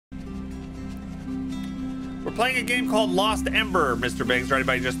We're playing a game called Lost Ember, Mr. Biggs, for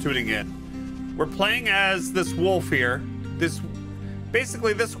anybody just tuning in. We're playing as this wolf here.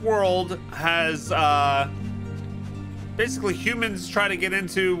 Basically, this world has, basically humans try to get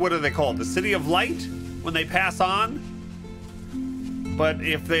into, what do they call it? The City of Light when they pass on. But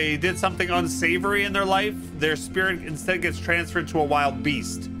if they did something unsavory in their life, their spirit instead gets transferred to a wild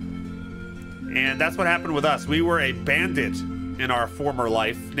beast. And that's what happened with us. We were a bandit in our former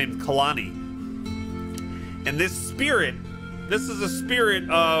life named Kalani. And this is a spirit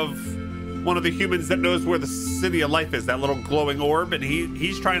of one of the humans that knows where the City of Life is, that little glowing orb, and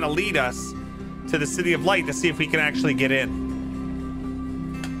he's trying to lead us to the City of Light to see if we can actually get in.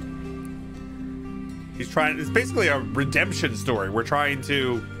 It's basically a redemption story. We're trying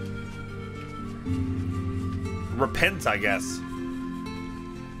to repent, I guess.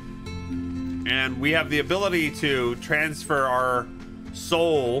 And we have the ability to transfer our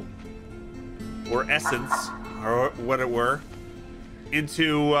soul or essence, or what it were,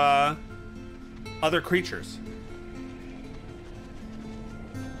 into other creatures.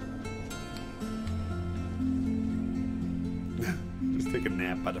 Just take a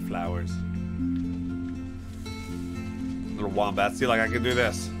nap by the flowers. Little wombat, see, like I can do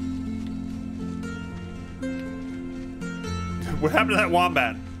this. What happened to that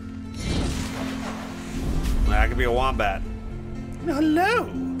wombat? I could be a wombat. Hello.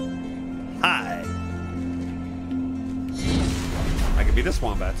 Hi. I could be this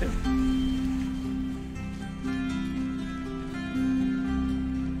wombat too.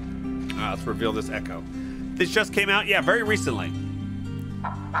 Let's reveal this echo. This just came out, yeah, very recently.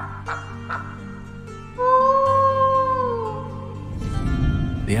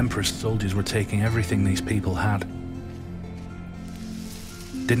 The Emperor's soldiers were taking everything these people had.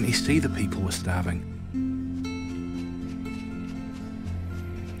 Didn't he see the people were starving?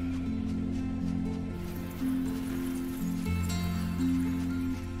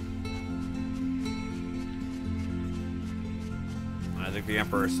 I think the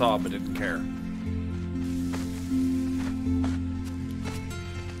Emperor saw but didn't care.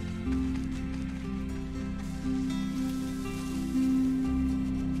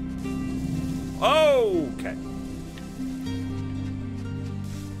 Okay.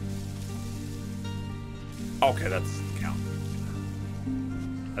 Okay, that doesn't count.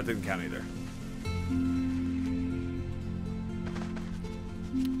 That didn't count either.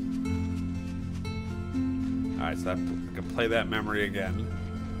 Alright, so I can play that memory again.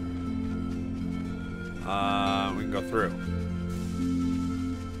 We can go through.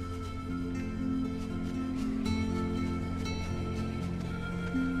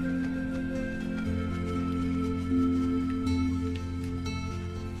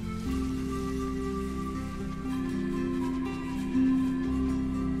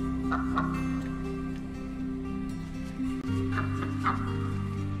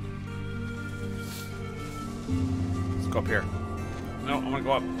 Go up here. No, I want to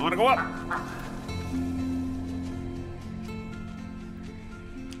go up. I want to go up.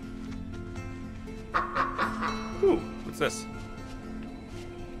 Ooh, what's this?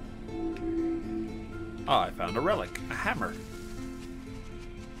 Oh, I found a relic. A hammer.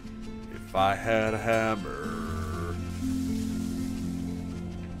 If I had a hammer.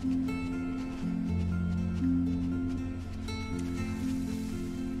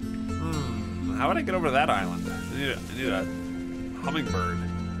 How would I get over to that island? I need a hummingbird.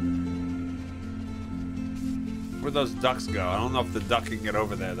 Where'd those ducks go? I don't know if the duck can get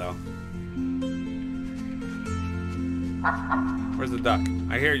over there, though. Where's the duck?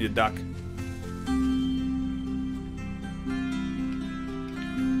 I hear you, duck.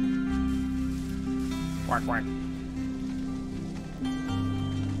 Quack, quack.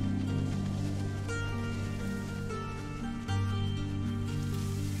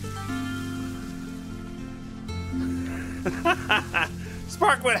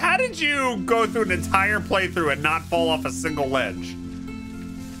 Sparkwood, how did you go through an entire playthrough and not fall off a single ledge?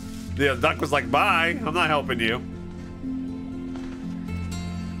 The duck was like, bye, I'm not helping you.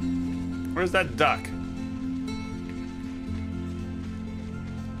 Where's that duck?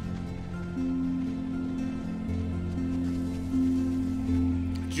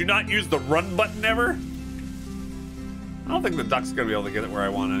 Did you not use the run button ever? I don't think the duck's gonna be able to get it where I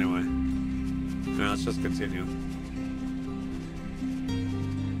want anyway. No, let's just continue.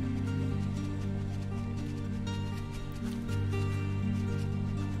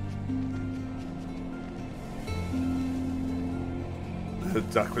 The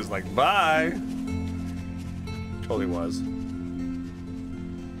duck was like, bye. Totally was.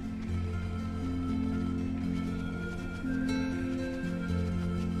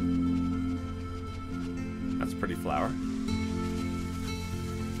 That's a pretty flower.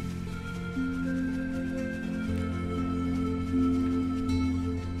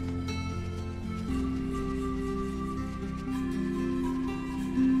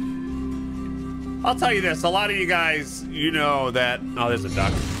 I'll tell you this, a lot of you guys, you know that... Oh, there's a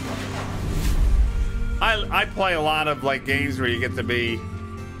duck. I play a lot of like games where you get to be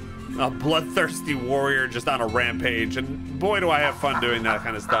a bloodthirsty warrior just on a rampage, and boy do I have fun doing that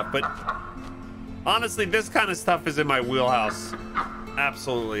kind of stuff. But honestly, this kind of stuff is in my wheelhouse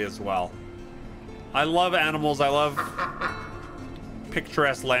absolutely as well. I love animals, I love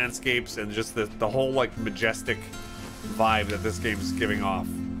picturesque landscapes, and just the whole like majestic vibe that this game is giving off.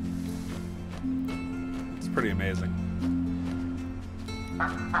 It's pretty amazing.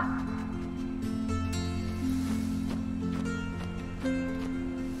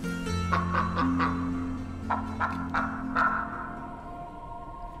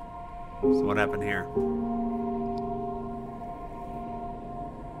 So what happened here?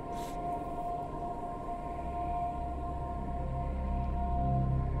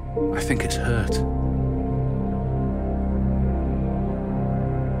 I think it's hurt.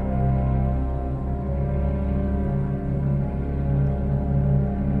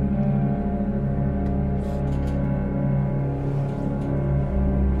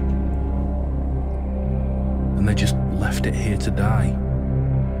 And they just left it here to die.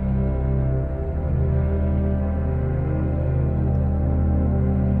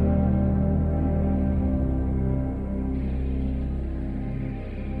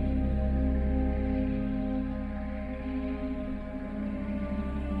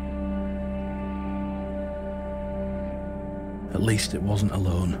 At least it wasn't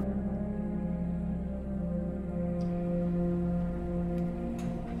alone.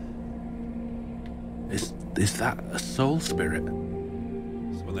 Is that a soul spirit?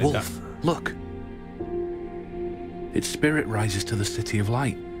 Wolf, look. Its spirit rises to the City of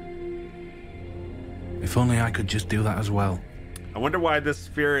Light. If only I could just do that as well. I wonder why this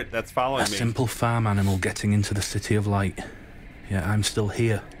spirit that's following me. A simple farm animal getting into the City of Light. Yet I'm still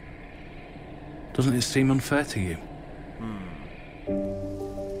here. Doesn't it seem unfair to you?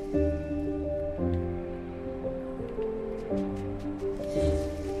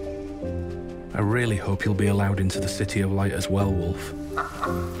 I really hope you'll be allowed into the City of Light as well, Wolf.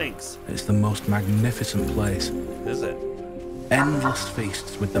 Thanks. It's the most magnificent place. Is it? Endless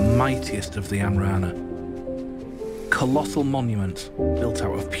feasts with the mightiest of the Amrana. Colossal monuments built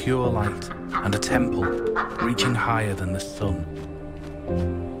out of pure light, and a temple reaching higher than the sun.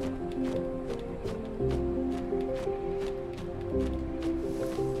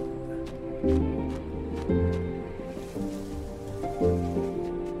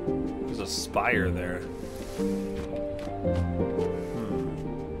 Spire there.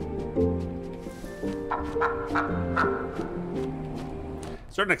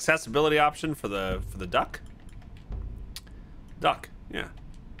 Is there an accessibility option for the duck? Duck, yeah.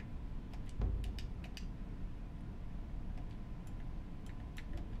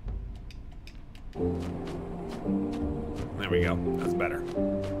 There we go. That's better.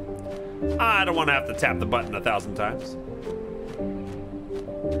 I don't want to have to tap the button 1,000 times.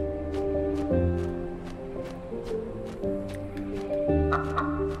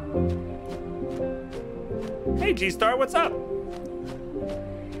 Hey G-Star, what's up?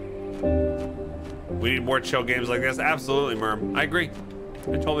 We need more chill games like this. Absolutely, Merm. I agree.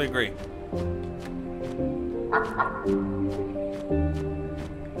 I totally agree.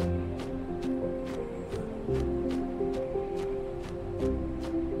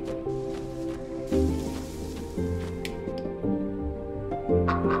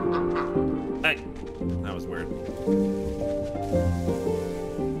 Hey, that was weird.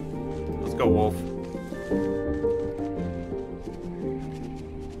 Let's go, Wolf.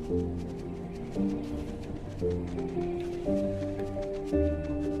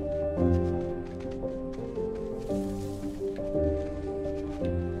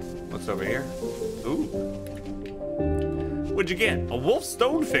 What's over here? Ooh. What'd you get? A wolf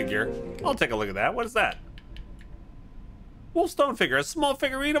stone figure? I'll take a look at that. What is that? Wolf stone figure, a small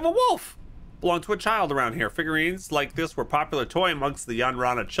figurine of a wolf. Belonged to a child around here. Figurines like this were a popular toy amongst the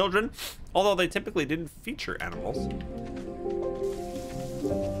Yanrana children, although they typically didn't feature animals.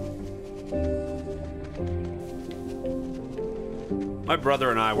 My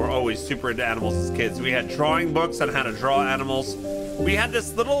brother and I were always super into animals as kids. We had drawing books on how to draw animals. We had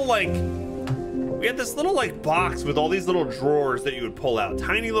this little like box with all these little drawers that you would pull out,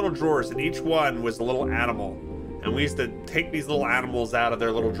 tiny little drawers, and each one was a little animal. And we used to take these little animals out of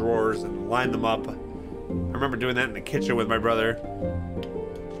their little drawers and line them up. I remember doing that in the kitchen with my brother.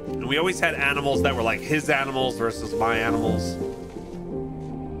 And We always had animals that were like his animals versus my animals.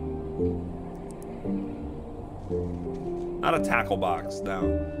 Not a tackle box, no.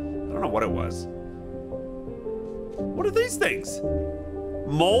 I don't know what it was. What are these things?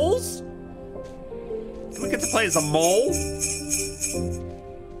 Moles? Do we get to play as a mole?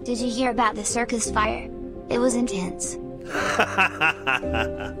 Did you hear about the circus fire? It was intense.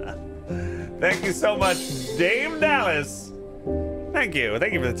 Thank you so much, Dame Dallas. Thank you for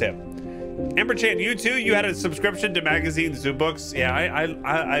the tip. Ember Chan, you too? You had a subscription to magazines, zoo books? Yeah,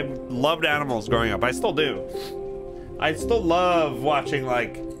 I loved animals growing up. I still do. I still love watching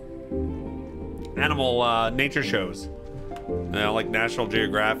like animal nature shows. You know, like National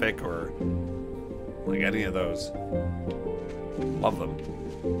Geographic or like any of those. Love them.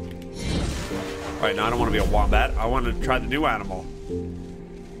 All right, now I don't want to be a wombat. I want to try the new animal.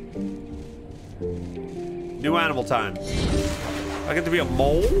 New animal time. I get to be a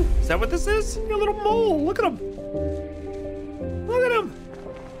mole? Is that what this is? You're a little mole. Look at him. Look at him.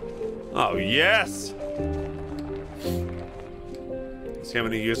 Oh, yes. See how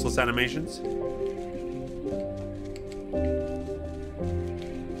many useless animations?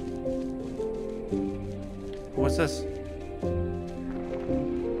 What's this?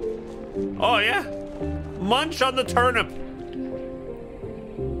 Oh, yeah. Munch on the turnip.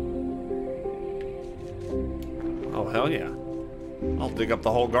 Oh, hell yeah. I'll dig up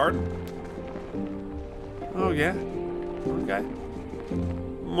the whole garden. Oh, yeah. Okay.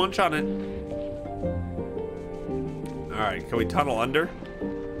 Munch on it. All right, can we tunnel under?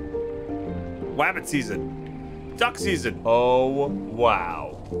 Wabbit season. Duck season. Oh,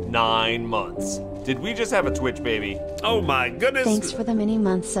 wow. 9 months. Did we just have a Twitch baby? Oh my goodness. Thanks for the many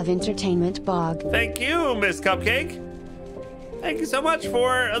months of entertainment, Bog. Thank you, Miss Cupcake. Thank you so much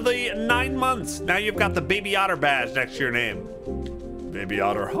for the 9 months. Now you've got the Baby Otter badge next to your name. Baby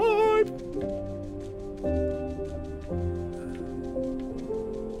Otter, hide.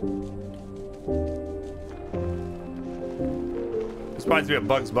 This reminds me of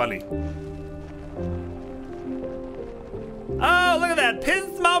Bugs Bunny. Oh, look at that,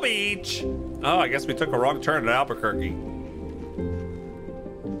 Pismo Beach. Oh, I guess we took a wrong turn at Albuquerque.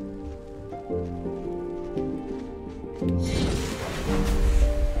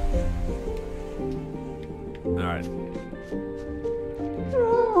 All right.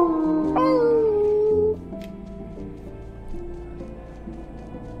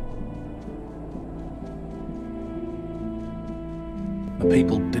 The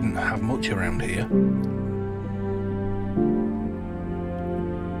people didn't have much around here.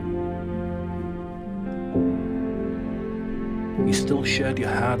 You still shared your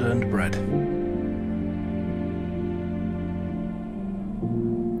hard-earned bread.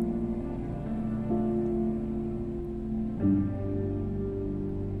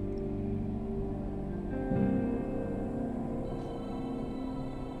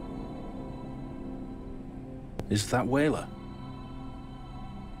 Is that Whaler?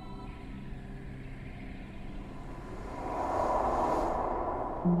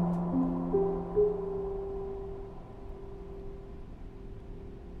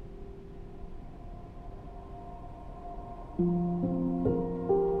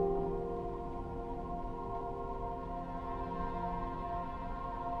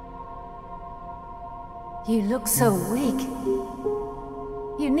 You look so weak.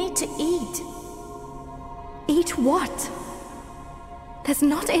 You need to eat. Eat what? There's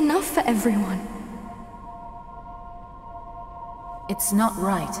not enough for everyone. It's not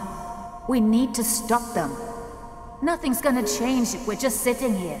right. We need to stop them. Nothing's gonna change if we're just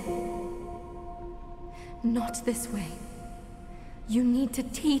sitting here. Not this way. You need to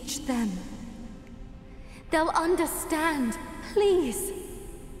teach them. They'll understand, please.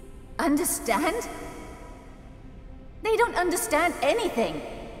 Understand? They don't understand anything.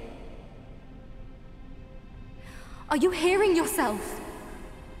 Are you hearing yourself?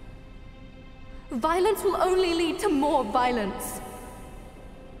 Violence will only lead to more violence.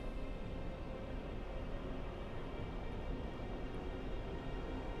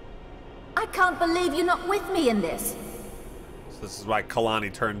 I can't believe you're not with me in this. So this is why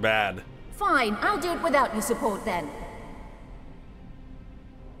Kalani turned bad. Fine, I'll do it without your support then.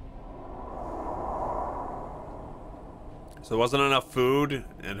 So there wasn't enough food,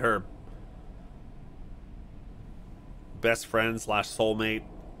 and her best friend slash soulmate,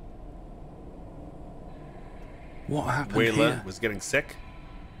 What happened Wayla, here? was getting sick.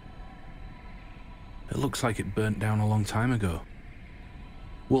 It looks like it burnt down a long time ago.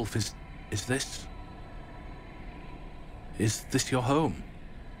 Wolf, is this your home?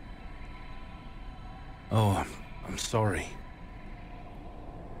 Oh, I'm sorry.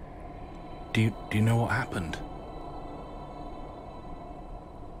 Do you know what happened?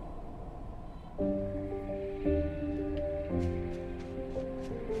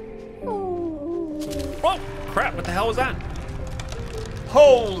 Oh, crap, what the hell was that?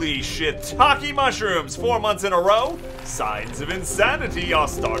 Holy shiitake mushrooms! 4 months in a row? Signs of insanity are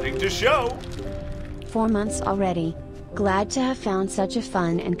starting to show. 4 months already. Glad to have found such a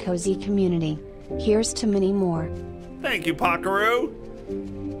fun and cozy community. Here's to many more. Thank you, Pakaru.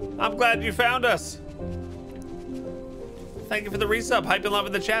 I'm glad you found us. Thank you for the resub. Hype and love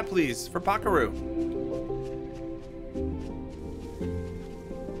in the chat, please, for Pakaru.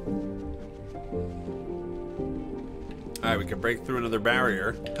 All right, we can break through another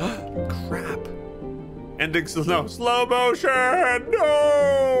barrier. Crap. Ending slow motion.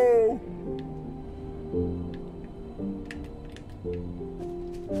 No.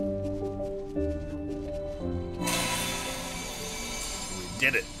 We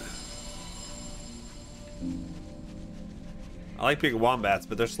did it. I like being wombats,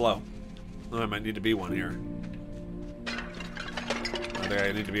 but they're slow. Oh, I might need to be one here. I think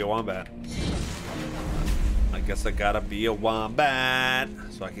I need to be a wombat. I guess I gotta be a wombat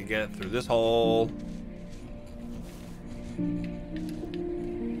so I can get through this hole.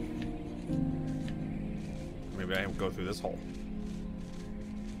 Maybe I can go through this hole.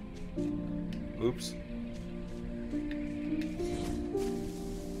 Oops.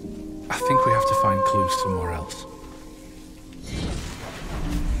 I think we have to find clues somewhere else.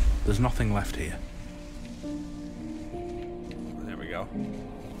 There's nothing left here. There we go.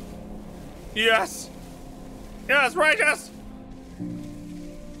 Yes! Yes, righteous!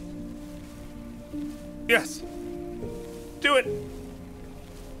 Yes! Do it!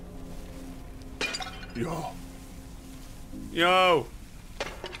 Yo! Yo!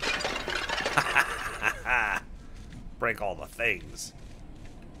 Break all the things.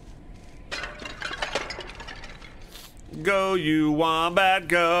 Go, you wombat,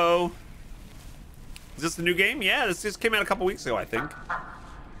 go! Is this the new game? Yeah, this just came out a couple weeks ago, I think.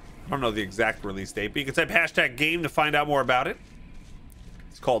 I don't know the exact release date, but you can type hashtag game to find out more about it.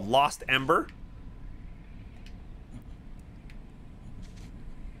 It's called Lost Ember.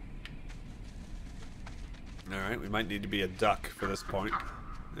 All right, we might need to be a duck for this point.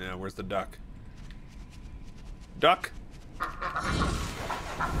 Yeah, where's the duck? Duck? All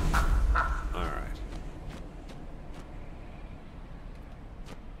right.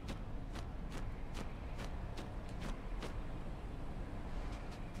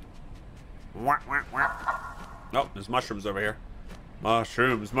 Wah, wah, wah. Oh, there's mushrooms over here.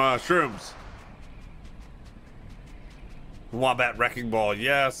 Mushrooms, mushrooms. Wombat wrecking ball,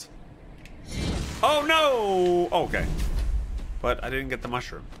 yes. Oh no! Okay. But I didn't get the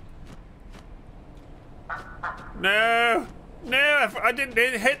mushroom. No! No, I didn't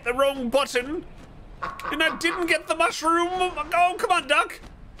hit the wrong button. And I didn't get the mushroom. Oh, come on, duck.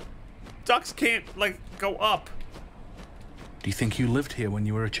 Ducks can't, like, go up. Do you think you lived here when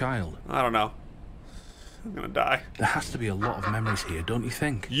you were a child? I don't know. I'm gonna die. There has to be a lot of memories here, don't you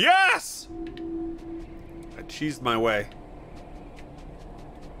think? Yes! I cheesed my way.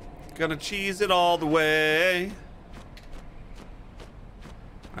 Gonna cheese it all the way.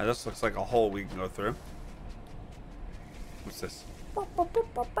 Alright, this looks like a hole we can go through. What's this?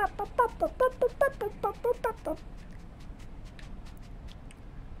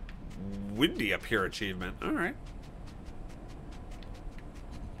 Windy up here achievement. Alright.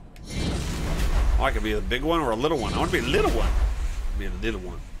 Oh, I could be a big one or a little one. I want to be a little one. Be a little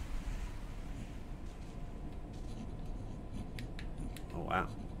one. Oh, wow.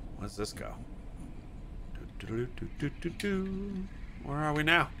 Where does this go? Where are we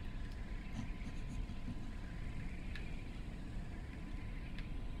now?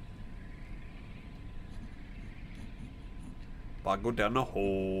 I'll go down the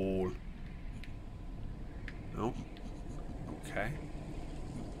hole. No. Okay.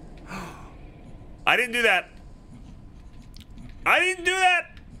 I didn't do that. I didn't do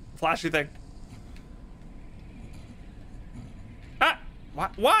that. Flashy thing. Ah!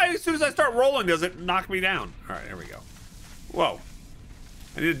 Why? As soon as I start rolling, does it knock me down? All right, here we go. Whoa.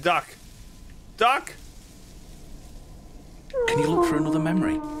 I need a duck. Duck? Can you look for another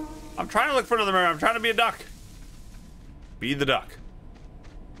memory? I'm trying to look for another memory. I'm trying to be a duck. Be the duck.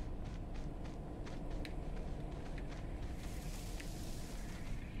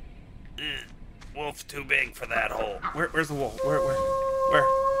 Wolf's too big for that hole. Where's the wolf? Where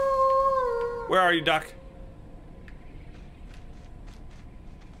are you, duck?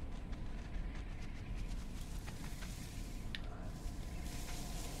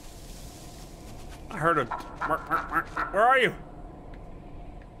 I heard a... Where are you?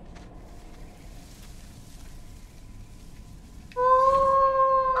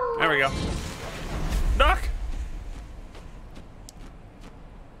 we go. Duck!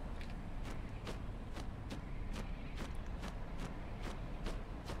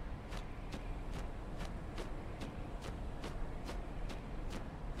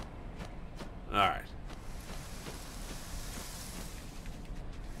 All right.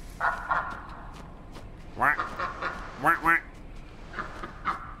 Whack. Whack, whack.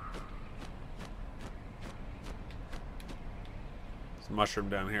 There's a mushroom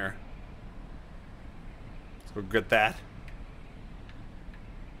down here. Let's go get that.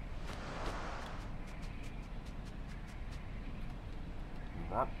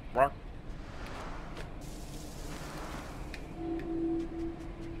 Whack, whack.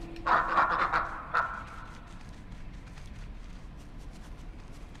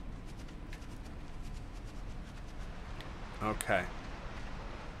 Okay.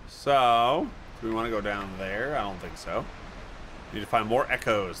 So, do we want to go down there? I don't think so. Need to find more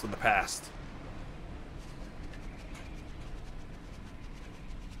echoes of the past.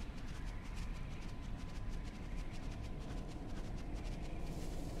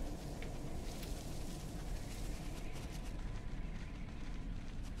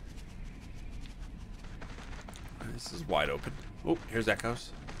 This is wide open. Oh, here's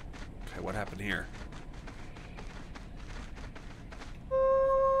echoes. Okay, what happened here?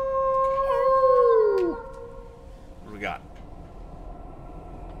 What do we got?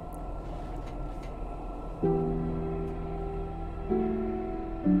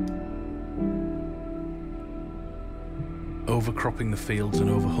 Overcropping the fields and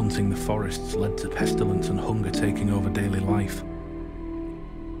overhunting the forests led to pestilence and hunger taking over daily life.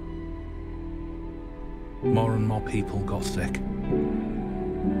 More and more people got sick.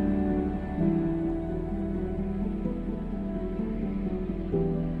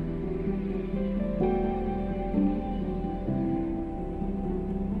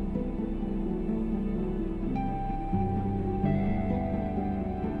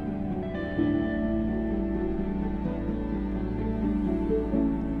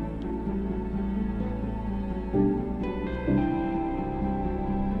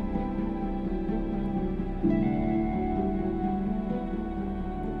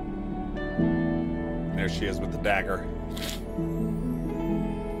 There she is with the dagger.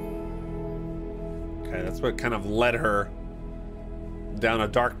 Okay, that's what kind of led her down a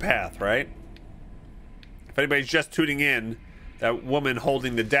dark path, right? If anybody's just tuning in, that woman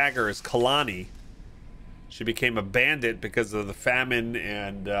holding the dagger is Kalani. She became a bandit because of the famine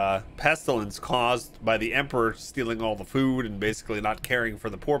and pestilence caused by the Emperor stealing all the food and basically not caring for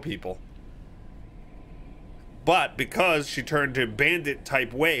the poor people. But because she turned to bandit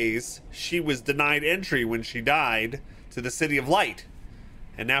type ways, she was denied entry when she died to the City of Light.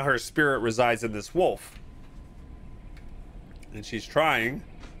 And now her spirit resides in this wolf. And she's trying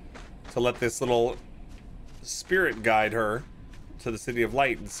to let this little spirit guide her to the City of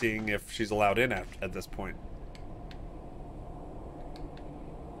Light and seeing if she's allowed in at this point.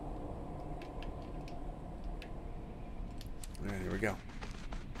 All right, here we go.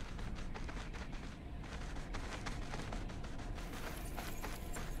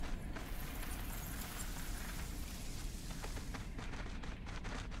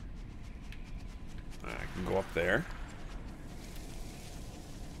 I can go up there.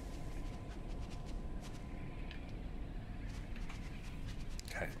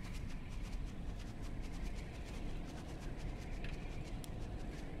 Okay.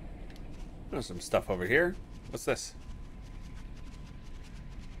 There's some stuff over here. What's this?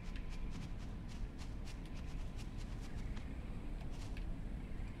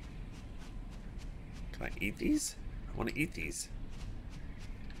 Can I eat these? I want to eat these.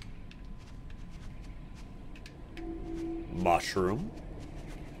 Mushroom.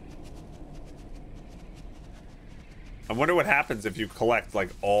 I wonder what happens if you collect like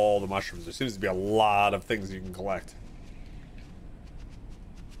all the mushrooms. There seems to be a lot of things you can collect.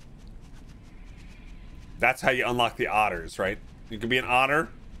 That's how you unlock the otters, right? You can be an otter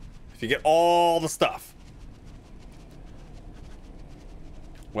if you get all the stuff.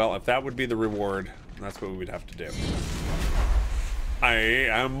 Well, if that would be the reward, that's what we would have to do. I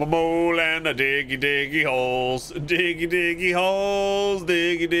am a mole and a diggy diggy holes. Diggy diggy holes.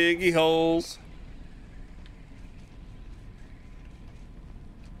 Diggy diggy holes.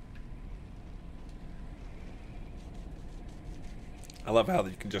 I love how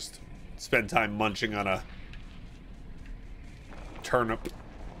you can just spend time munching on a turnip.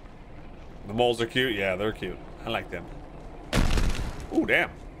 The moles are cute. Yeah, they're cute. I like them. Ooh,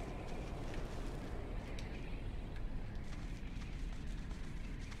 damn.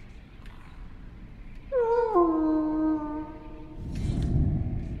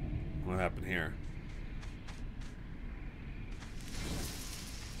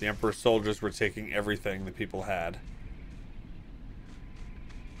 The Emperor's soldiers were taking everything the people had.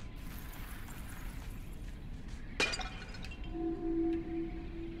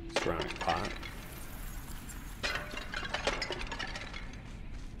 Ceramic pot.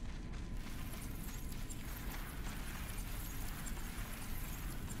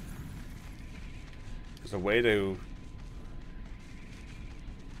 There's a way to...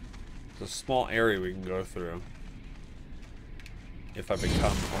 There's a small area we can go through. If I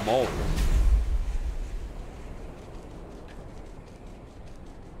become a mole.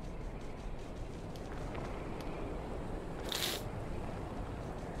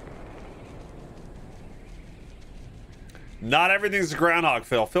 Not everything's a groundhog,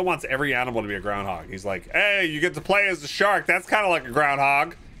 Phil. Phil wants every animal to be a groundhog. He's like, hey, you get to play as a shark. That's kind of like a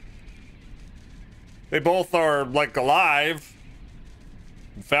groundhog. They both are, like, alive.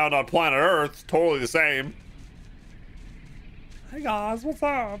 Found on planet Earth. Totally the same. Hey guys, what's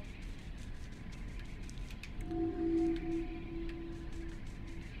up?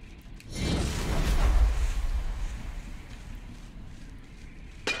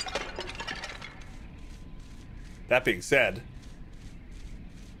 That being said,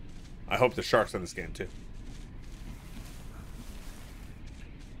 I hope the shark's in this game too.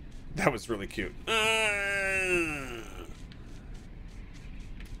 That was really cute.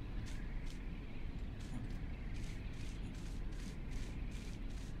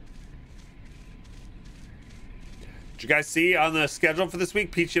 Did you guys see on the schedule for this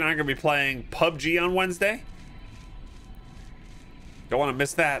week, Peachy and I are going to be playing PUBG on Wednesday? Don't want to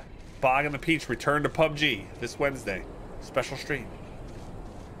miss that. Bog and the Peach return to PUBG this Wednesday. Special stream.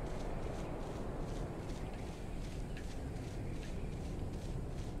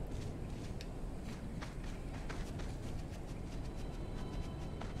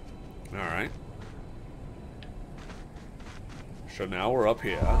 All right. So now we're up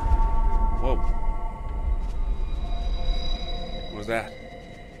here. Whoa. What was that?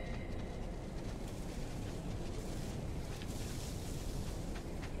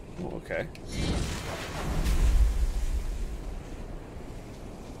 Oh, okay.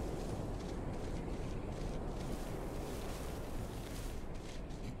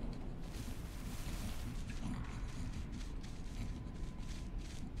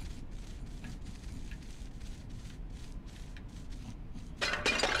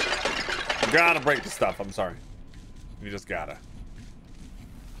 You gotta break the stuff. I'm sorry. You just gotta.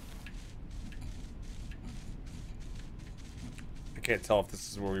 I can't tell if this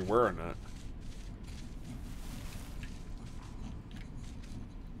is where we were or not.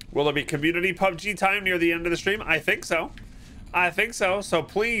 Will there be community PUBG time near the end of the stream? I think so. I think so. So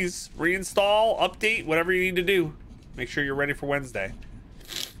please reinstall, update, whatever you need to do. Make sure you're ready for Wednesday.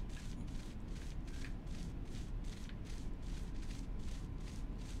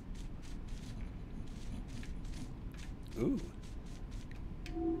 Ooh.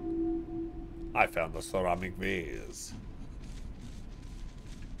 I found the ceramic vase.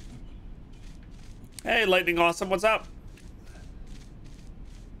 Hey, Lightning Awesome, what's up?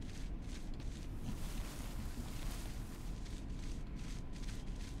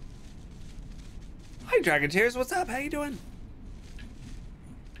 Hi, Dragon Tears, what's up? How you doing?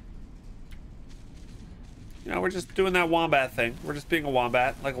 You know, we're just doing that wombat thing. We're just being a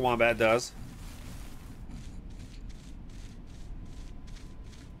wombat, like a wombat does.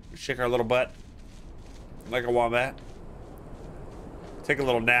 We shake our little butt, like a wombat. Take a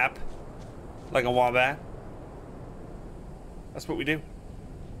little nap. Like a wombat. That's what we do.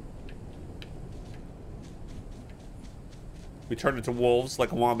 We turn into wolves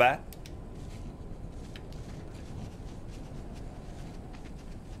like a wombat.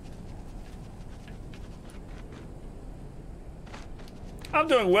 I'm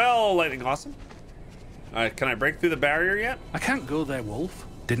doing well, Lightning Awesome. Alright, can I break through the barrier yet? I can't go there, Wolf.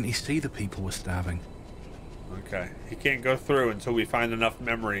 Didn't he see the people were starving? Okay. He can't go through until we find enough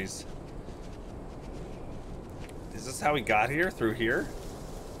memories. Is this how we got here? Through here?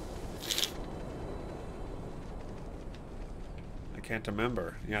 I can't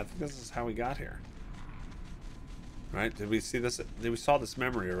remember. Yeah, I think this is how we got here. Right? Did we see this? We saw this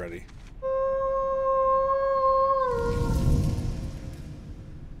memory already.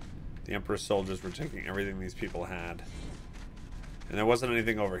 The Emperor's soldiers were taking everything these people had. And there wasn't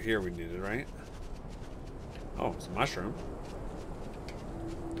anything over here we needed, right? Oh, it's a mushroom.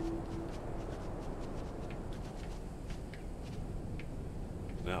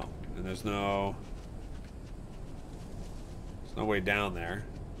 No. And there's no way down there.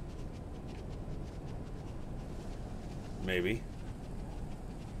 Maybe.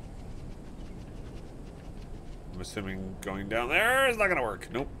 I'm assuming going down there is not gonna work.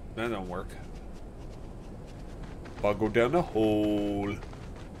 Nope, that don't work. I'll go down the hole.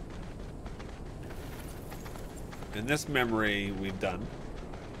 In this memory, we've done.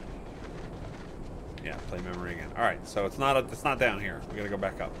 Yeah, play memory again. All right, so it's not down here. We gotta go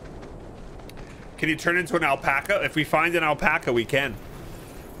back up. Can you turn into an alpaca? If we find an alpaca, we can.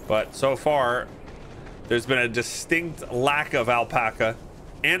 But so far, there's been a distinct lack of alpaca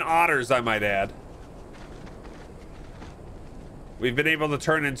and otters, I might add. We've been able to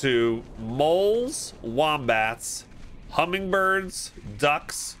turn into moles, wombats, hummingbirds,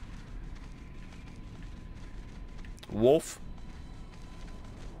 ducks, wolf.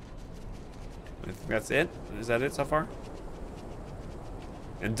 I think that's it. Is that it so far?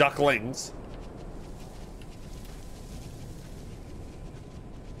 And ducklings.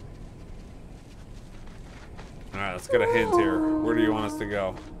 All right, let's get a hint here. Where do you want us to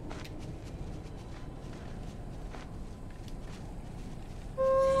go?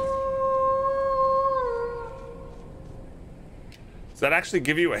 Does that actually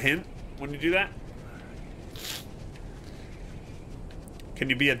give you a hint when you do that? Can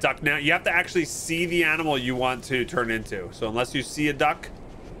you be a duck now? You have to actually see the animal you want to turn into. So unless you see a duck,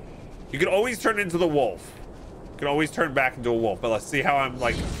 you can always turn into the wolf. You can always turn back into a wolf. But let's see how I'm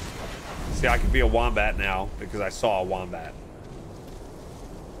like... See, I can be a wombat now because I saw a wombat.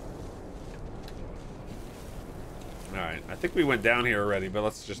 All right, I think we went down here already, but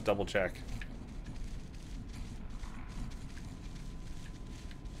let's just double check.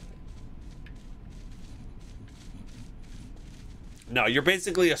 No, you're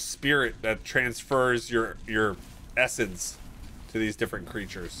basically a spirit that transfers your essence to these different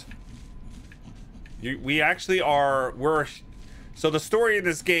creatures. We actually are... So the story in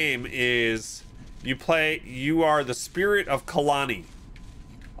this game is you are the spirit of Kalani,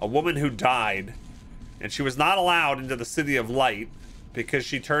 a woman who died, and she was not allowed into the City of Light because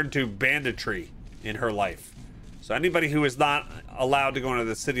she turned to banditry in her life. So anybody who is not allowed to go into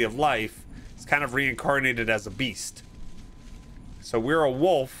the City of Life is kind of reincarnated as a beast. So we're a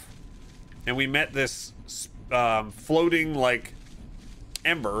wolf, and we met this floating like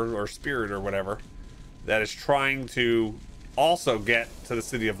ember or spirit or whatever that is trying to also get to the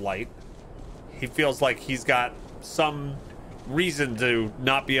City of Light. He feels like he's got some reason to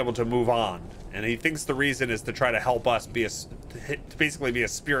not be able to move on, and he thinks the reason is to try to help us to basically be a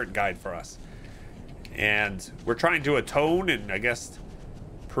spirit guide for us. And we're trying to atone and I guess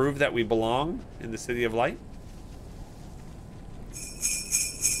prove that we belong in the City of Light.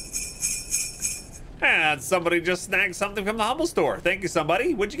 And somebody just snagged something from the Humble Store. Thank you,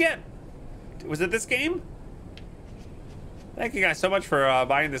 somebody. What'd you get? Was it this game? Thank you guys so much for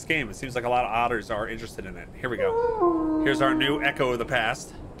buying this game. It seems like a lot of otters are interested in it. Here we go. Here's our new Echo of the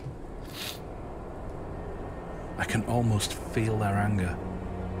Past. I can almost feel their anger.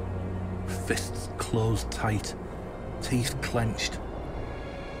 Fists closed tight, teeth clenched.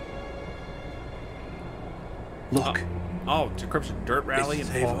 Look. Oh, decryption dirt rally and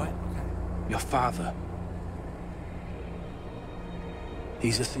Tavo, your father.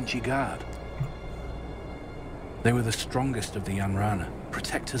 He's a Sinchi guard. They were the strongest of the Yanrana,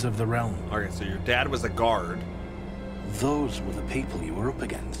 protectors of the realm. Okay, so your dad was a guard. Those were the people you were up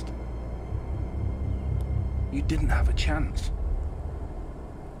against. You didn't have a chance.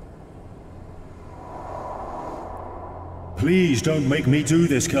 Please don't make me do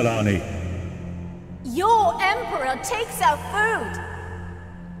this, Kalani. Your Emperor takes our food!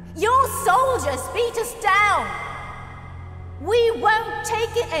 Your soldiers beat us down! We won't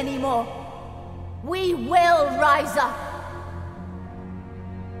take it anymore! We will rise up!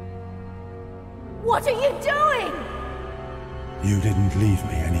 What are you doing? You didn't leave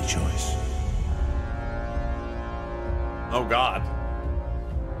me any choice. Oh, God.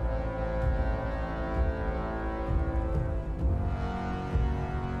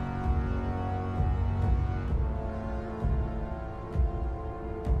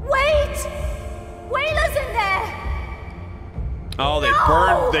 Wait! Wayla's in there! Oh,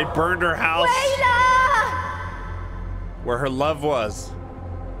 they burned her house. Wayla! Where her love was.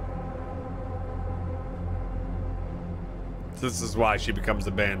 This is why she becomes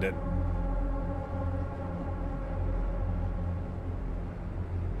a bandit.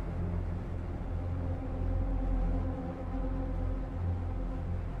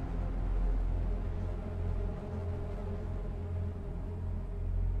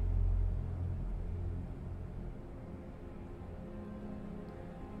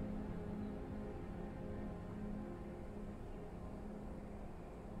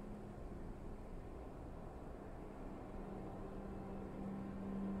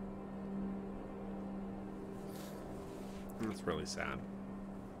 That's really sad.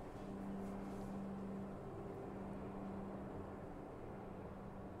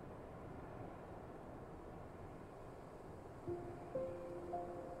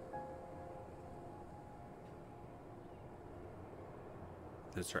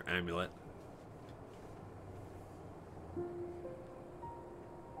 That's her amulet.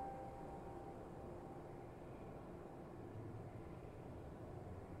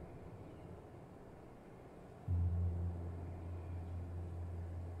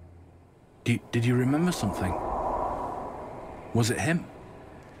 Did you remember something? Was it him?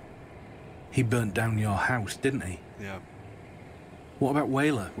 He burnt down your house, didn't he? Yeah. What about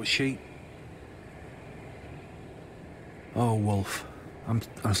Wayla? Was she... Oh, Wolf.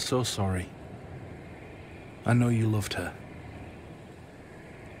 I'm so sorry. I know you loved her.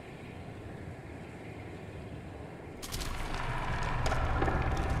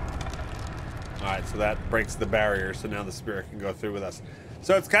 Alright, so that breaks the barrier, so now the spirit can go through with us.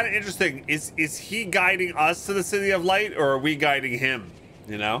 So it's kind of interesting. Is he guiding us to the City of Light, or are we guiding him?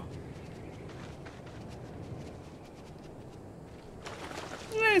 You know?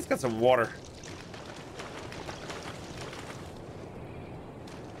 Yeah, he's got some water.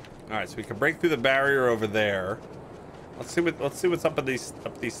 Alright, so we can break through the barrier over there. Let's see what's up these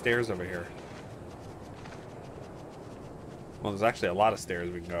stairs over here. Well, there's actually a lot of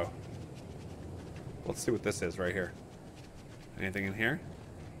stairs we can go. Let's see what this is right here. Anything in here?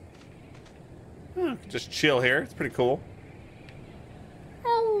 Just chill here. It's pretty cool.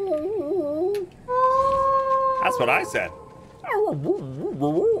 That's what I said.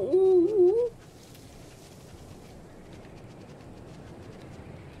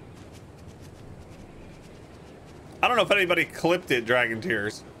 I don't know if anybody clipped it, Dragon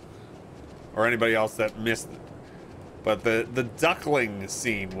Tears, or anybody else that missed it, but the duckling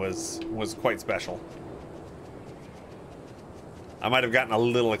scene was quite special. I might have gotten a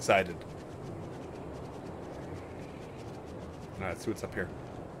little excited. All right, let's see what's up here.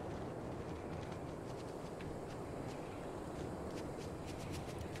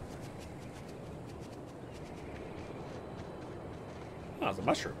 Oh, it's a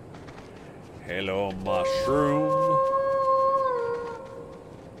mushroom. Hello, mushroom.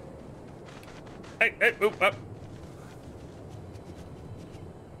 Hey, hey, oop, up.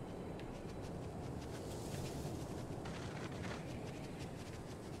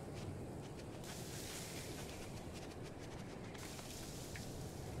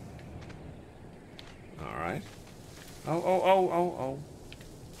 All right. Oh.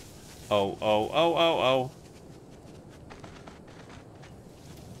 Oh.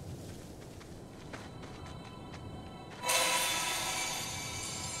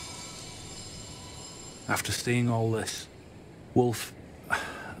 After seeing all this, Wolf,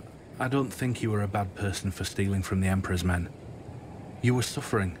 I don't think you were a bad person for stealing from the Emperor's men. You were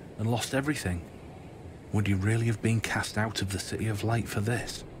suffering and lost everything. Would you really have been cast out of the City of Light for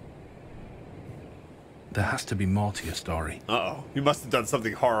this? There has to be more to your story. Uh-oh. You must have done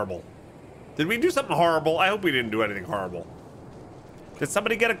something horrible. Did we do something horrible? I hope we didn't do anything horrible. Did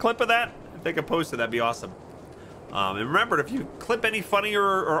somebody get a clip of that? If they could post it, that'd be awesome. And remember, if you clip any funny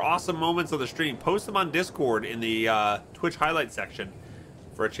or awesome moments of the stream, post them on Discord in the Twitch highlight section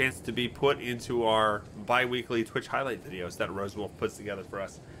for a chance to be put into our bi-weekly Twitch highlight videos that Rosewolf puts together for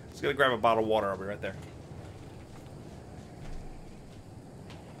us. Just gonna grab a bottle of water. I'll be right there.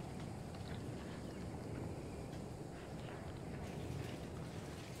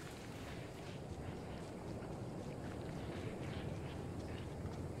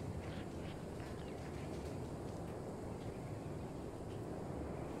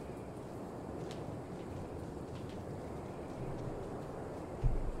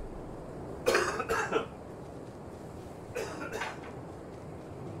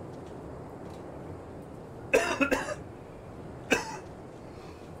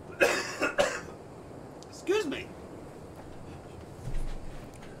 Excuse me.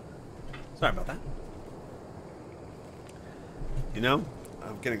 Sorry about that. You know,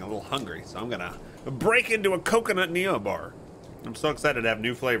 I'm getting a little hungry, so I'm gonna break into a coconut Neo bar. I'm so excited to have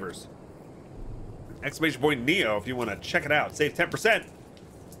new flavors. Exclamation point Neo if you want to check it out. Save 10%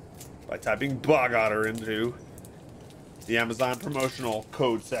 by typing Bog Otter into the Amazon promotional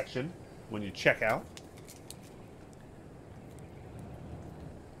code section when you check out.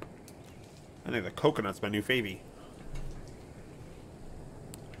 I think the coconut's my new favy.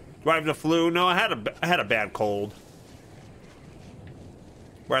 Do I have the flu? No, I had a bad cold.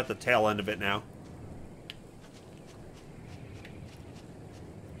 We're at the tail end of it now.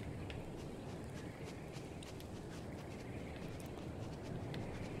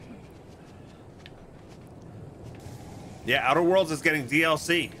 Yeah, Outer Worlds is getting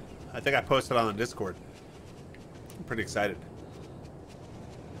DLC. I think I posted on the Discord. I'm pretty excited.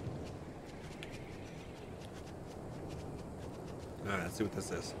 Alright, let's see what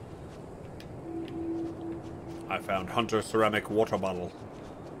this is. I found Hunter ceramic water bottle.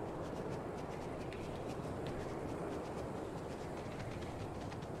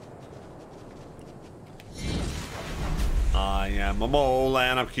 I am a mole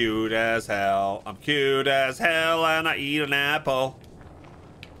and I'm cute as hell. I'm cute as hell and I eat an apple.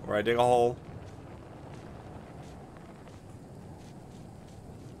 Or I dig a hole.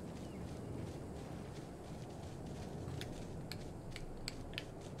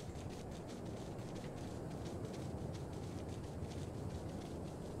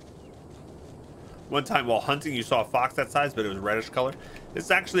 One time while hunting, you saw a fox that size, but it was reddish color.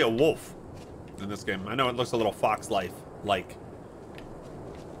 It's actually a wolf in this game. I know it looks a little fox-like,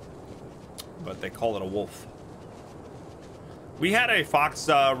 but they call it a wolf. We had a fox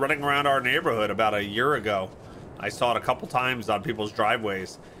running around our neighborhood about a year ago. I saw it a couple times on people's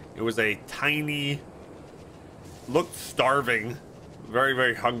driveways. It was a tiny, looked starving, very,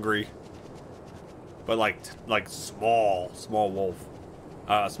 very hungry, but like small wolf.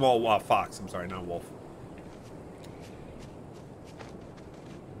 Small fox, I'm sorry, not wolf.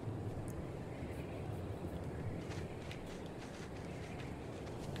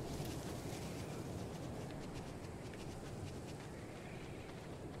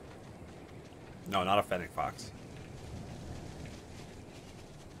 No, not a fennec fox.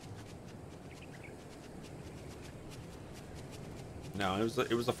 No,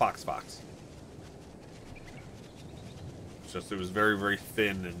 it was a fox. Just it was very, very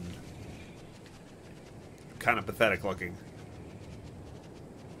thin and kind of pathetic looking.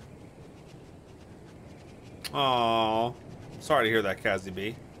 Oh, sorry to hear that, Kazzy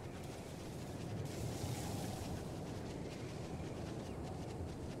B.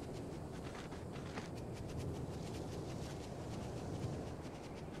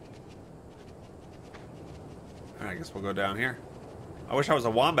 All right, I guess we'll go down here. I wish I was a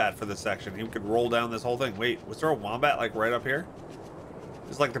wombat for this section. He could roll down this whole thing. Wait, was there a wombat like right up here?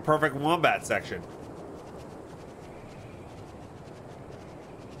 It's like the perfect wombat section.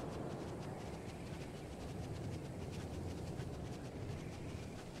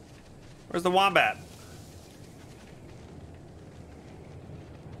 Where's the wombat?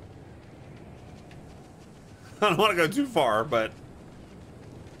 I don't want to go too far, but...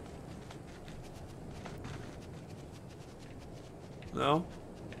 No?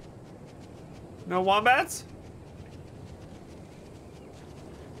 No wombats?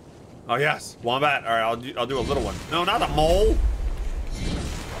 Oh yes, wombat. All right, I'll do a little one. No, not a mole.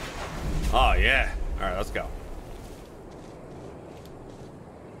 Oh yeah. All right, let's go.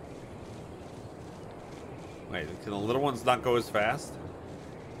 Wait, can the little ones not go as fast?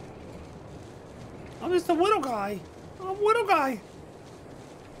 I'm just a little guy. I'm a little guy.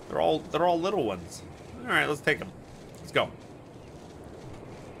 They're all little ones. All right, let's take them. Let's go.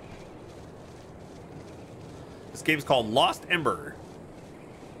 This game's called Lost Ember.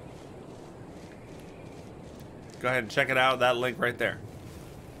 Go ahead and check it out. That link right there.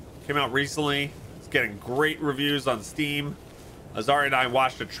 Came out recently. It's getting great reviews on Steam. Azari and I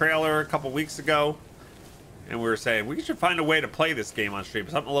watched a trailer a couple weeks ago, and we were saying we should find a way to play this game on stream,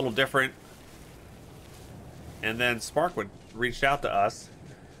 something a little different. And then Sparkwood reached out to us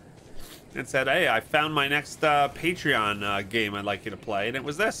and said, "Hey, I found my next Patreon game I'd like you to play," and it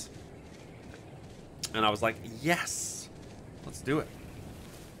was this. And I was like, yes, let's do it.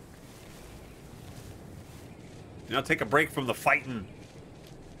 You know, take a break from the fighting.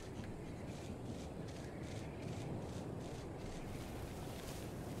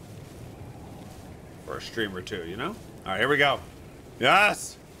 For a stream or two, you know? All right, here we go.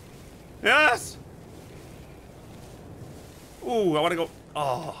 Yes! Yes! Ooh, I want to go...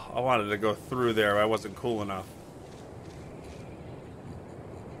 Oh, I wanted to go through there. I wasn't cool enough.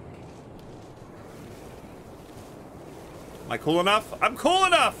 Am I cool enough? I'm cool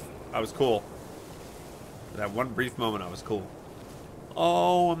enough! I was cool. For that one brief moment, I was cool.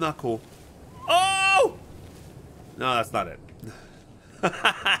 Oh, I'm not cool. Oh! No, that's not it.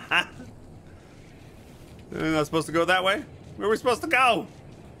 We're not supposed to go that way? Where are we supposed to go?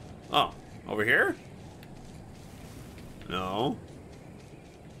 Oh, over here? No.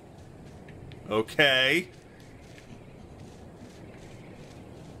 Okay.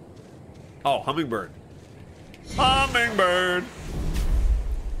 Oh, hummingbird. Hummingbird.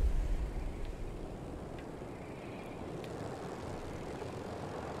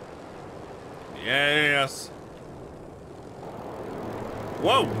 Yes.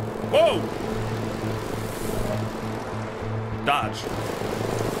 Whoa. Whoa. Dodge.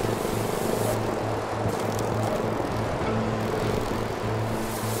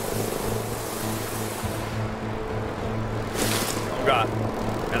 Oh god.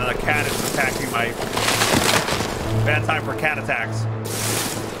 And then a cat is attacking my... Bad time for cat attacks.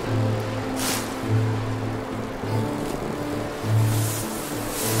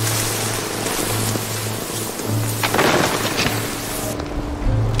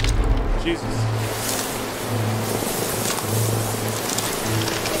 Jesus.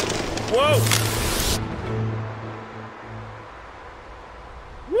 Whoa!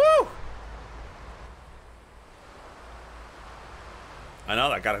 Woo! I know,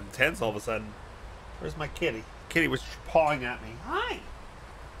 that got intense all of a sudden. Where's my kitty? Kitty was pawing at me. Hi!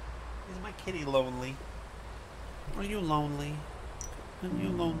 Is my kitty lonely? Are you lonely? Are you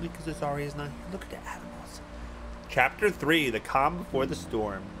lonely because Azaria's not here? Look at the animals. Chapter 3, The Calm Before the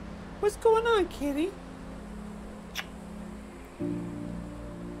Storm. What's going on, kitty?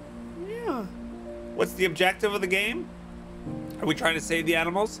 Yeah. What's the objective of the game? Are we trying to save the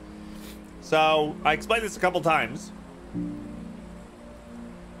animals? So, I explained this a couple times.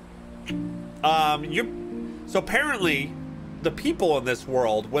 So apparently, the people in this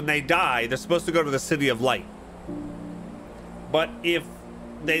world, when they die, they're supposed to go to the City of Light. But if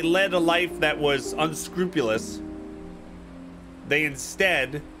they led a life that was unscrupulous, they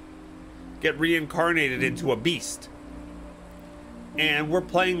instead get reincarnated into a beast. And we're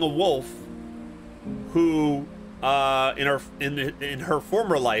playing a wolf who, in her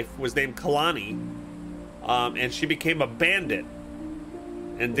former life, was named Kalani, and she became a bandit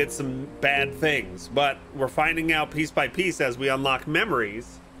and did some bad things. But we're finding out piece by piece as we unlock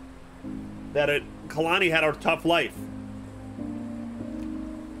memories that Kalani had a tough life.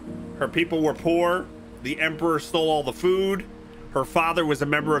 Her people were poor. The Emperor stole all the food. Her father was a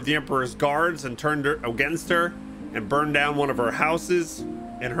member of the Emperor's guards and turned against her and burned down one of her houses.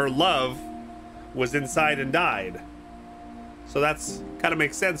 And her love was inside and died. So that's kind of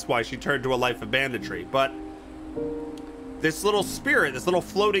makes sense why she turned to a life of banditry. But this little spirit, this little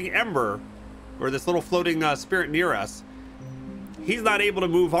floating ember, or this little floating spirit near us, he's not able to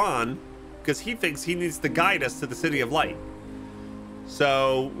move on because he thinks he needs to guide us to the City of Light.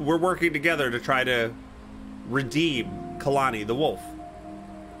 So we're working together to try to redeem Kalani the wolf.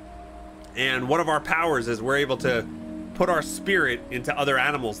 And one of our powers is we're able to put our spirit into other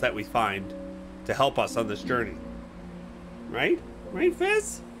animals that we find to help us on this journey. Right? Right,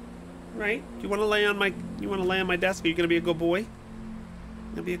 Fizz? Right? Do you want to lay on my desk? Are you gonna be a good boy? You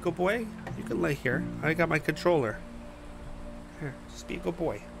gonna be a good boy? You can lay here. I got my controller. Here, just be a good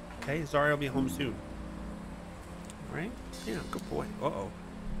boy. Okay, Zari will be home soon. Right? Yeah, good boy. Uh-oh.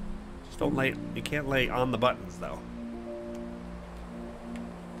 Just don't lay, you can't lay on the buttons though.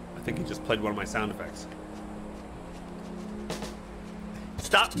 I think he just played one of my sound effects.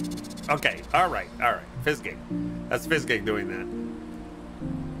 Stop! Okay, alright. Fizzgig. That's Fizzgig doing that.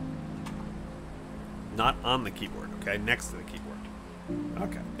 Not on the keyboard, okay? Next to the keyboard.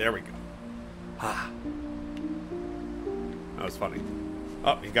 Okay, there we go. Ah. That was funny.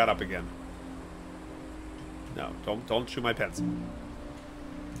 Oh, he got up again. No, don't chew my pencil.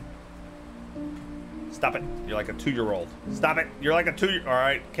 Stop it. You're like a 2-year-old. Stop it. You're like a 2-year-old. All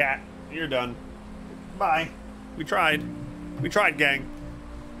right, cat. You're done. Bye. We tried. We tried, gang.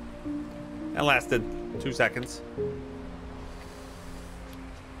 That lasted 2 seconds.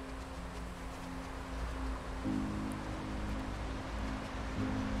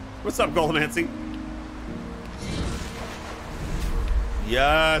 What's up, Goldenancy?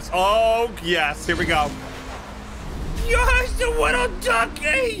 Yes. Oh, yes. Here we go. Yes, the little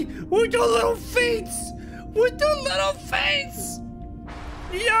ducky with the little feet. With the little face.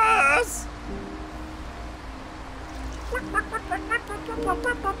 Yes.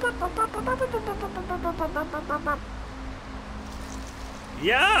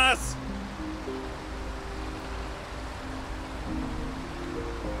 Yes.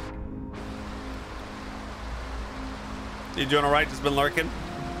 You doing all right? Just been lurking?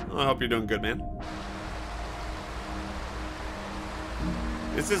 I hope you're doing good, man.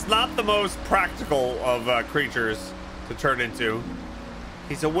 This is not the most practical of creatures to turn into.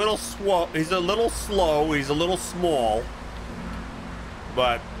 He's a little slow. He's a little slow. He's a little small.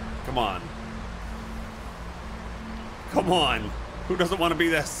 But come on. Come on. Who doesn't want to be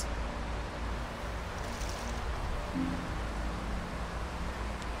this?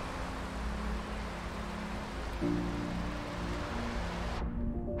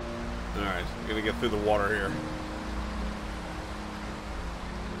 All right, I'm gonna get through the water here.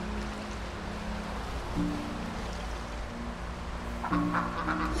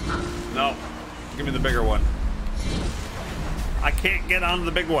 No, give me the bigger one. I can't get onto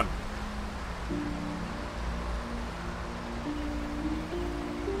the big one.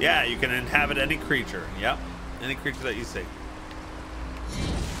 Yeah, you can inhabit any creature. Yep, any creature that you see.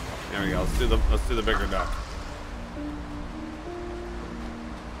 There we go. Let's do the bigger duck.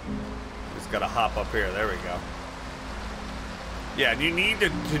 Just gotta hop up here. There we go. Yeah, and you need to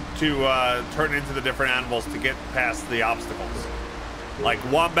turn into the different animals to get past the obstacles. Like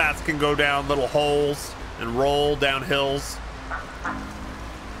wombats can go down little holes and roll down hills.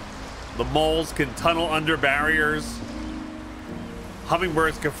 The moles can tunnel under barriers.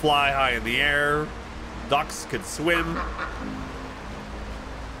 Hummingbirds can fly high in the air. Ducks can swim.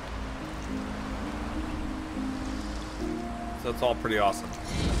 So it's all pretty awesome.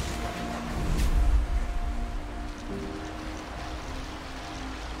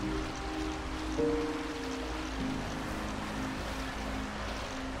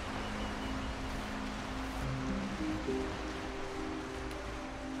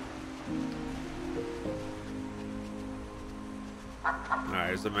 Alright,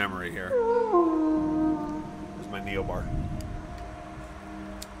 there's a memory here. There's my Neo bar.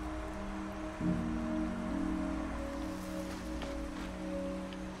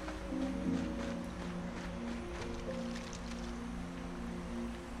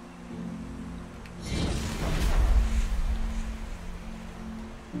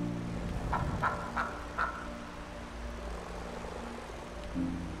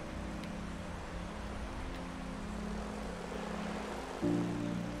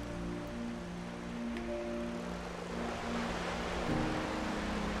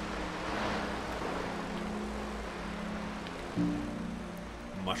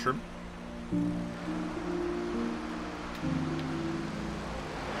 Mushroom.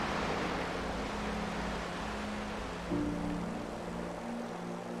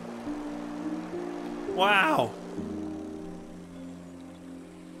 Wow.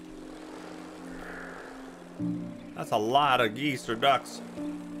 That's a lot of geese or ducks.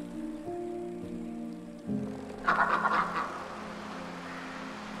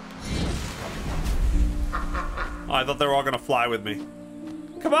 Oh, I thought they were all gonna fly with me.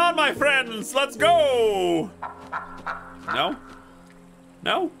 Come on, my friends, let's go! No?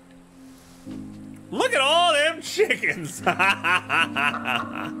 No? Look at all them chickens!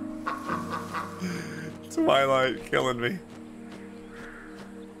 Twilight killing me.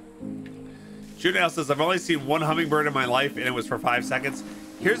 Shootout says, I've only seen one hummingbird in my life, and it was for 5 seconds.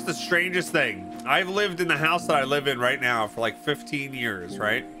 Here's the strangest thing. I've lived in the house that I live in right now for like 15 years,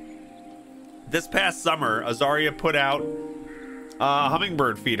 right? This past summer, Azaria put out a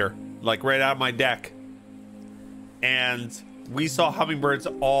hummingbird feeder, like right out of my deck. And we saw hummingbirds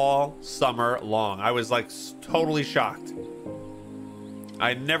all summer long. I was like totally shocked.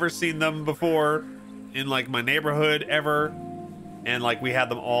 I'd never seen them before in like my neighborhood ever. And like we had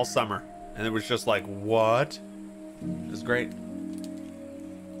them all summer. And it was just like, what? It was great.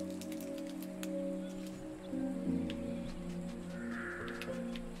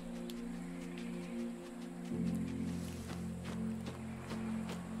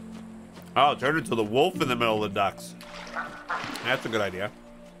 Oh, turn into the wolf in the middle of the ducks. That's a good idea.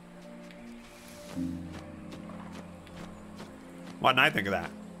 Why didn't I think of that?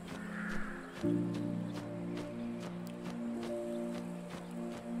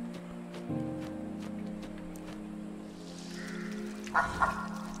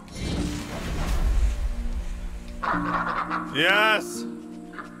 Yes!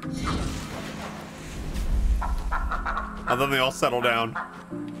 And then they all settle down.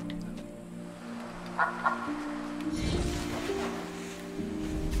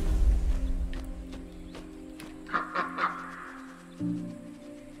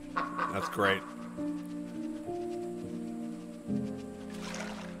 That's great.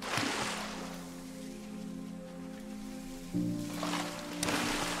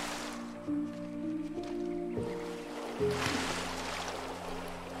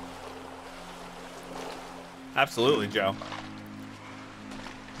 Absolutely, Joe.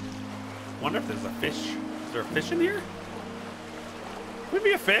 Wonder if there's a fish. Is there a fish in here? Could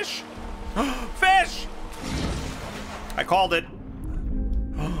be a fish. Fish! I called it.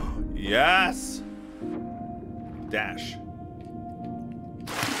 Yes. Dash.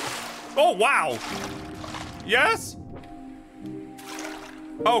 Oh, wow. Yes.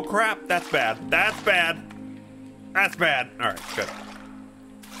 Oh, crap. That's bad. That's bad. That's bad. All right, good.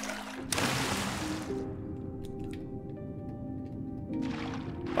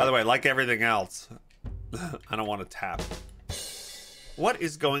 By the way, like everything else, I don't want to tap. What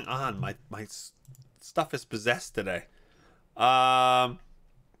is going on? My stuff is possessed today. There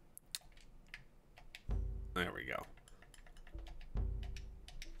we go.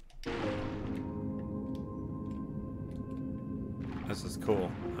 This is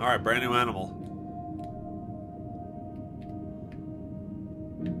cool. All right, brand new animal.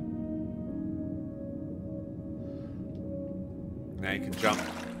 Now you can jump.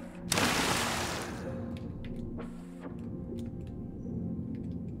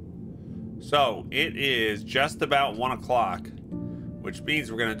 So it is just about 1 o'clock, which means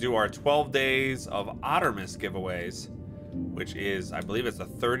we're going to do our 12 days of Ottermas giveaways, which is, I believe it's a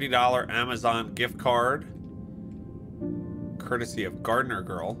 $30 Amazon gift card, courtesy of Gardener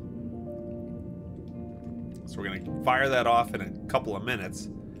Girl. So we're going to fire that off in a couple of minutes.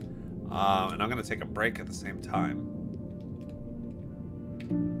 And I'm going to take a break at the same time.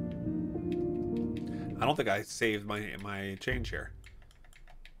 I don't think I saved my change here.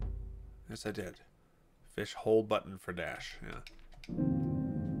 Yes, I did. Fish hold button for dash. Yeah.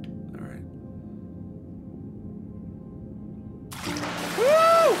 All right.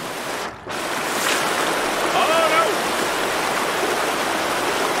 Woo! Oh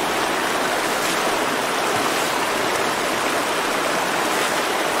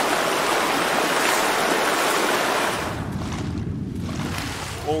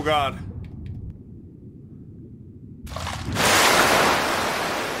no! Oh God.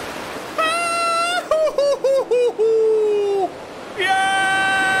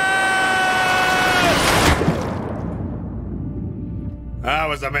 That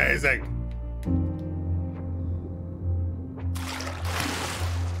was amazing.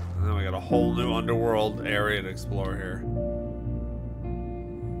 And then we got a whole new underworld area to explore here.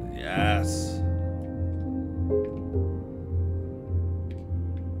 Yes.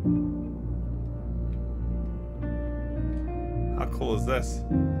 How cool is this?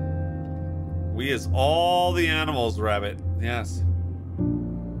 We is all the animals, rabbit. Yes.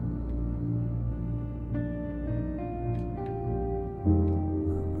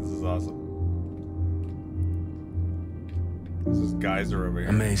 Awesome. This is Geyser over here.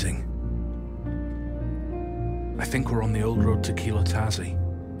 Amazing. I think we're on the old road to Kilotazi,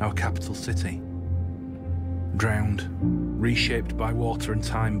 our capital city. Drowned, reshaped by water and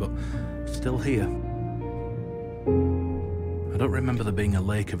time, but still here. I don't remember there being a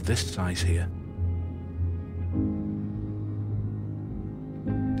lake of this size here.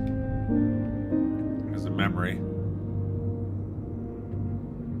 There's a memory.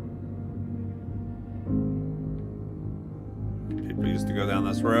 We used to go down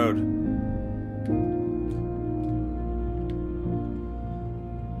this road.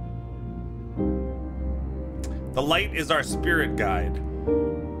 The light is our spirit guide.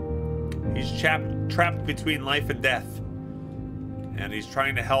 He's trapped between life and death. And he's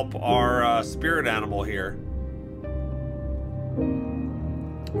trying to help our spirit animal here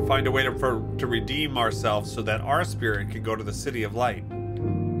find a way to redeem ourselves so that our spirit can go to the City of Light.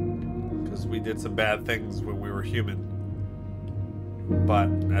 Because we did some bad things when we were human. But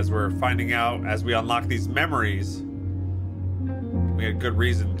as we're finding out, as we unlock these memories, we had good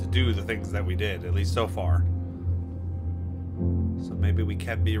reason to do the things that we did, at least so far. So maybe we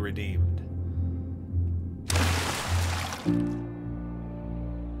can be redeemed.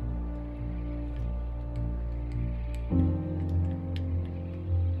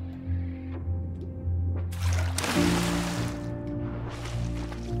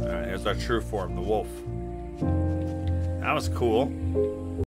 Alright, here's our true form, the wolf. That was cool.